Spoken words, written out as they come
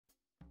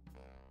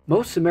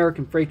Most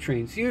American freight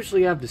trains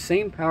usually have the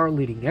same power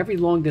leading every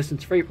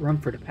long-distance freight run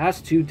for the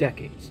past 2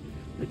 decades,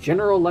 the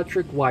General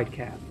Electric wide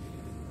cab.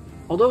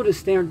 Although the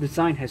standard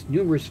design has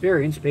numerous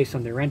variants based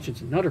on their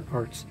engines and other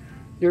parts,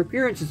 their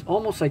appearance is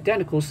almost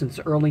identical since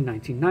the early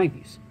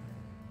 1990s.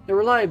 Their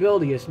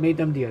reliability has made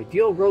them the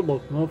ideal road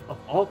locomotive of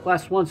all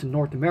Class 1s in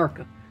North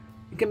America,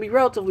 and can be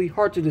relatively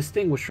hard to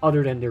distinguish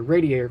other than their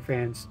radiator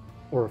fans,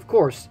 or of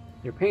course,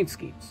 their paint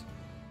schemes.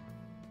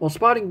 While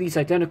spotting these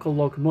identical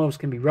locomotives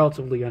can be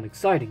relatively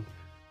unexciting,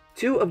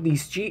 2 of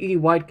these GE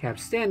wide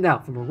cabs stand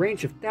out from a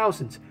range of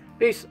thousands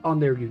based on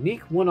their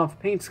unique one-off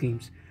paint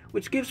schemes,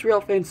 which gives rail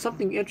fans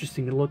something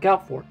interesting to look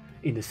out for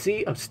in the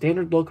sea of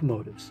standard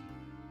locomotives.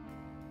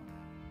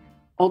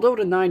 Although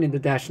the 9 in the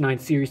 -9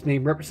 series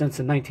name represents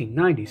the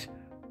 1990s,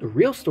 the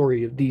real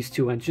story of these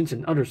 2 engines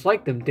and others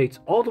like them dates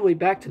all the way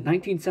back to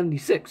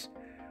 1976,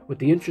 with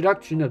the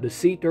introduction of the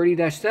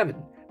C30-7,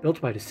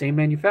 built by the same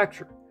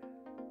manufacturer.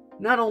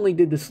 Not only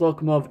did this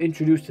locomotive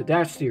introduce the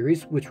Dash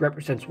series, which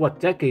represents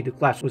what decade the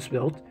class was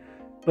built,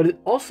 but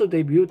it also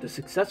debuted the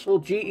successful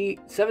GE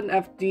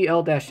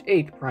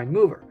 7FDL-8 prime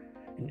mover,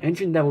 an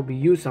engine that will be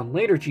used on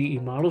later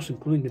GE models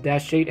including the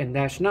 -8 and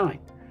 -9.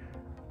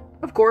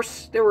 Of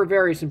course, there were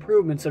various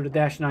improvements of the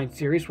 -9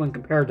 series when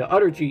compared to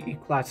other GE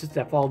classes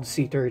that followed the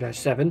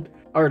C30-7,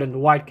 other than the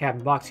wide cab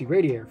and boxy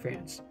radiator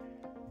fans.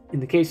 In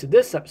the case of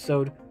this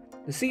episode,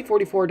 the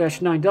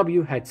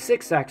C44-9W had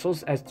 6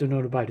 axles as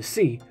denoted by the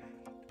C,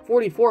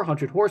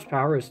 4,400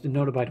 horsepower as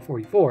denoted by the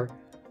 44,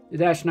 the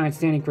 -9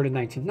 standing for the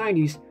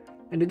 1990s,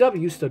 and the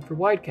W stood for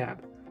wide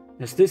cab,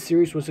 as this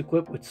series was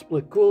equipped with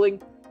split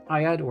cooling,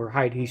 high-ad or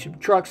high-adhesion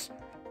trucks,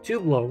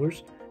 tube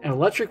lowers, and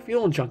electric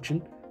fuel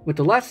injection, with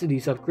the last of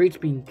these upgrades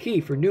being key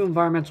for new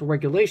environmental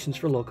regulations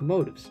for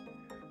locomotives.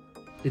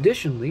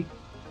 Additionally,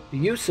 the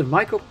use of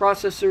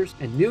microprocessors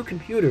and new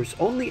computers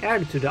only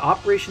added to the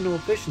operational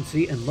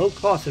efficiency and low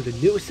cost of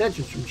the newest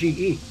engines from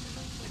GE,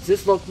 as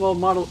this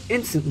locomotive model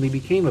instantly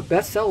became a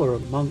bestseller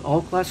among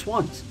all Class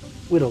 1s,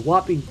 with a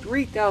whopping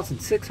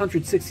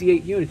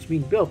 3,668 units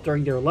being built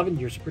during their 11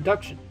 years of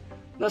production,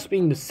 thus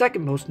being the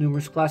second most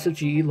numerous class of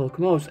GE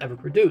locomotives ever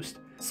produced,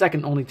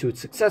 second only to its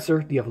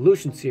successor, the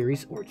Evolution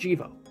series, or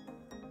GEVO.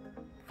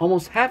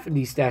 Almost half of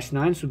these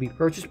 -9s would be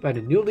purchased by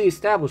the newly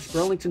established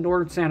Burlington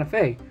Northern Santa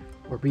Fe,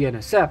 or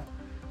BNSF,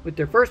 with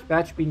their first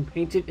batch being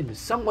painted in the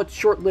somewhat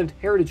short-lived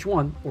Heritage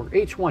 1 or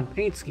H1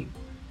 paint scheme,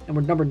 and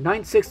were numbered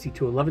 960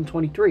 to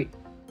 1123,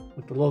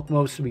 with the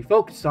locomotives to be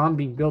focused on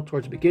being built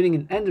towards the beginning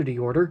and end of the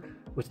order,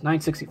 with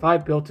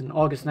 965 built in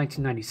August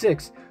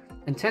 1996,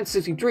 and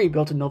 1063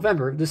 built in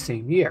November of the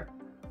same year.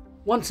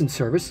 Once in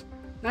service,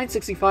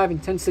 965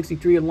 and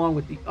 1063 along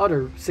with the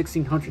other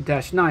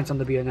 1600-9s on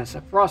the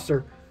BNSF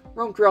roster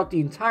roam throughout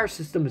the entire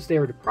system as they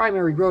are the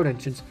primary road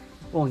engines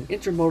pulling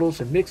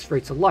intermodals and mixed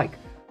freights alike,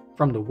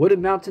 from the wooded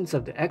mountains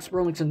of the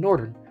ex-Burlington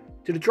Northern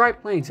to the dry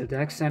plains of the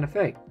ex-Santa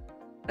Fe,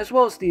 as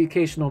well as the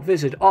occasional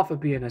visit off of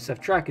BNSF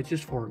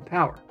trackages for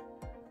power.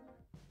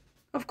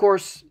 Of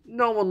course,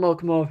 no one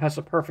locomotive has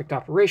a perfect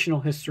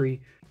operational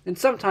history, and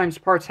sometimes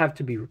parts have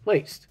to be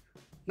replaced.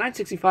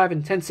 965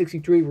 and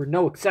 1063 were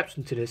no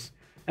exception to this,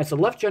 as the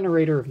left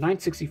generator of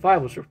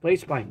 965 was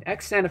replaced by an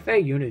ex-Santa Fe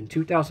unit in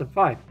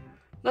 2005,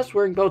 thus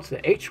wearing both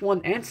the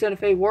H1 and Santa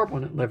Fe war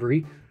bonnet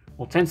livery,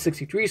 while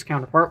 1063's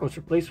counterpart was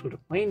replaced with a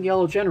plain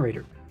yellow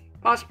generator,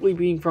 possibly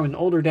being from an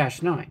older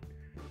 -9.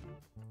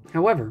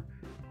 However,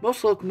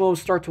 most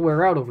locomotives start to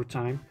wear out over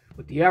time,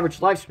 with the average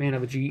lifespan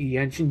of a GE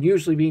engine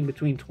usually being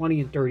between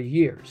 20 and 30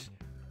 years.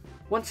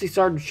 Once they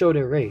started to show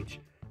their age,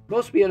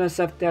 most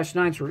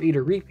BNSF-9s were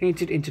either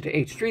repainted into the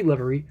H3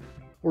 livery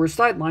or were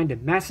sidelined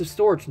in massive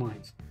storage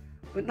lines,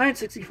 but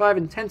 965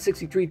 and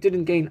 1063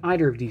 didn't gain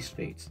either of these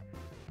fates.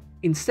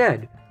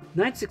 Instead,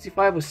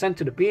 965 was sent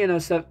to the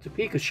BNSF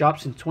Topeka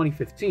shops in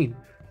 2015,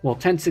 while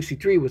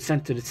 1063 was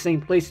sent to the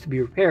same place to be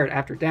repaired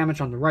after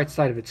damage on the right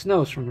side of its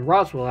nose from the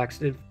Roswell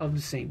accident of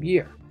the same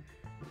year.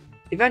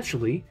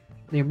 Eventually,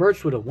 they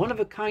emerged with a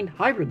one-of-a-kind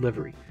hybrid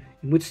livery,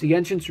 in which the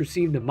engines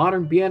received the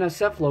modern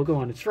BNSF logo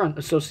on its front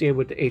associated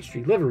with the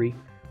H3 livery,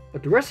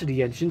 but the rest of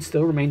the engine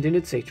still remained in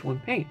its H1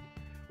 paint,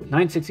 with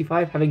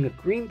 965 having a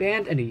green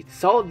band and a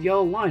solid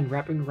yellow line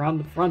wrapping around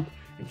the front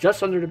and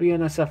just under the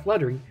BNSF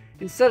lettering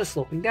instead of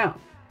sloping down,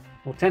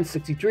 while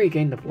 1063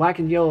 gained the black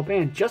and yellow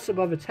band just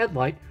above its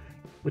headlight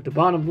with the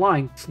bottom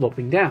line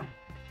sloping down.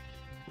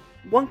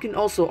 One can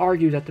also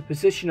argue that the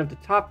position of the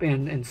top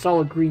band and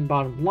solid green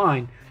bottom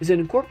line is an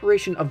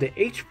incorporation of the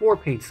H4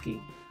 paint scheme,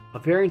 a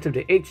variant of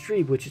the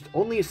H3 which is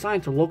only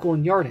assigned to local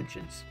and yard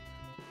engines.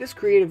 This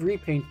creative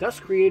repaint thus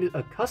created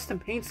a custom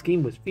paint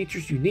scheme with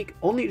features unique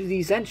only to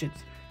these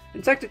engines,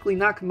 and technically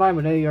not combined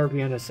with any other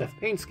BNSF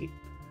paint scheme.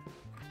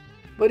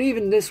 But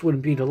even this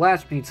wouldn't be the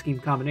last paint scheme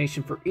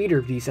combination for either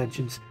of these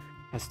engines,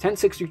 as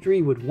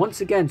 1063 would once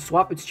again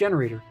swap its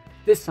generator,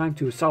 this time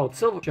to a solid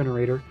silver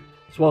generator,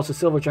 as well as a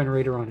silver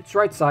generator on its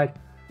right side,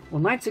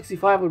 while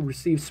 965 would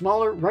receive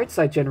smaller right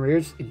side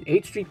generators in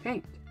H3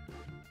 paint.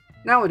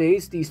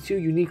 Nowadays, these 2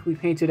 uniquely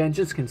painted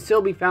engines can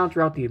still be found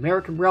throughout the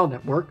American rail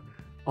network,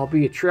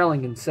 albeit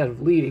trailing instead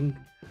of leading,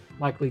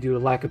 likely due to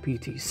lack of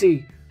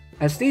PTC,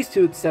 as these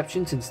two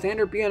exceptions in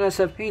standard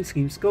BNSF paint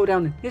schemes go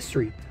down in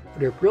history for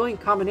their brilliant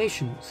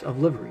combinations of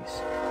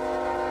liveries.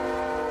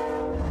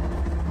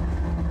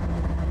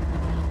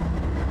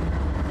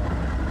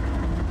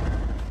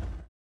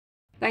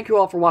 Thank you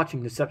all for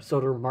watching this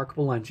episode of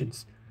Remarkable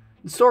Engines.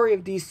 The story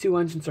of these two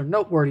engines are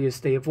noteworthy as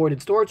they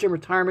avoided storage and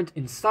retirement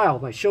in style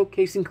by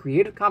showcasing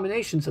creative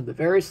combinations of the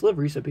various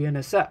liveries of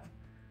BNSF.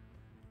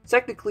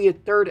 Technically, a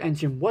third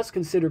engine was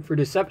considered for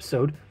this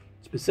episode,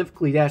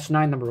 specifically Dash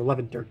 9 number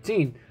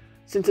 1113,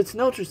 since its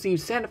notes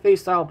received Santa Fe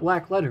style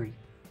black lettering,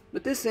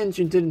 but this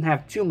engine didn't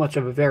have too much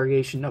of a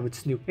variation of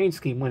its new paint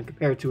scheme when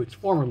compared to its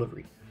former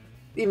livery,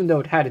 even though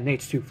it had an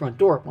H2 front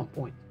door at one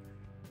point.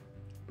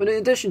 But in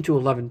addition to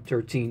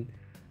 1113,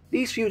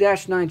 these few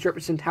Dash 9s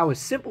represent how a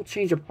simple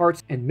change of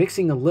parts and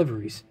mixing of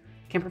liveries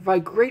can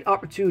provide great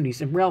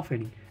opportunities in rail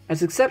fitting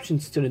as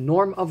exceptions to the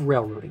norm of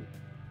railroading.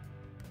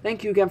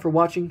 Thank you again for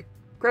watching.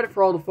 Credit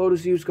for all the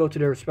photos used go to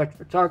their respective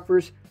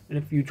photographers, and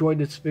if you enjoyed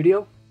this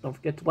video, don't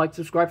forget to like and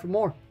subscribe for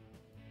more.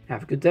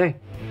 Have a good day.